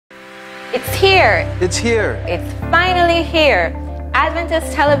It's here. It's here. It's finally here.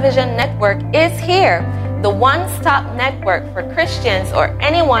 Adventist Television Network is here. The one-stop network for Christians or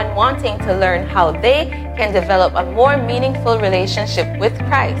anyone wanting to learn how they can develop a more meaningful relationship with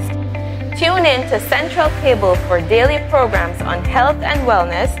Christ. Tune in to Central Cable for daily programs on health and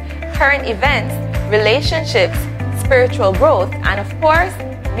wellness, current events, relationships, spiritual growth, and of course,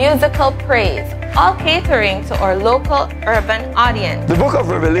 musical praise, all catering to our local urban audience. The book of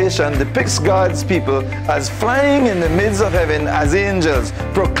Revelation depicts God's people as flying in the midst of heaven as angels,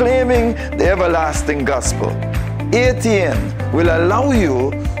 proclaiming the everlasting gospel. ATN will allow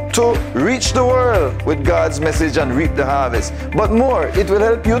you to reach the world with God's message and reap the harvest. But more, it will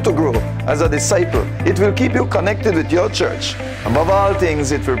help you to grow as a disciple. It will keep you connected with your church. Above all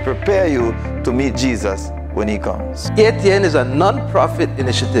things, it will prepare you to meet Jesus when He comes. ATN is a non-profit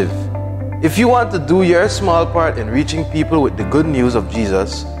initiative. If you want to do your small part in reaching people with the good news of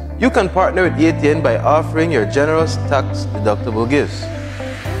Jesus, you can partner with ATN by offering your generous tax-deductible gifts.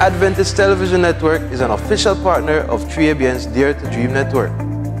 Adventist Television Network is an official partner of 3ABN's Dare to Dream Network.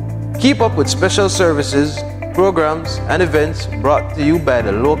 Keep up with special services, programs, and events brought to you by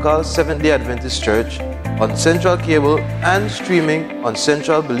the local Seventh-day Adventist Church on Central Cable and streaming on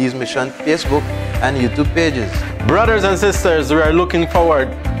Central Belize Mission Facebook and YouTube pages. Brothers and sisters, we are looking forward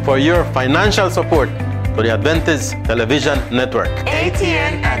for your financial support to the Adventist Television Network.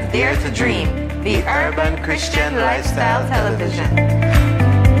 ATN and Dare to Dream, the Urban Christian Lifestyle Television.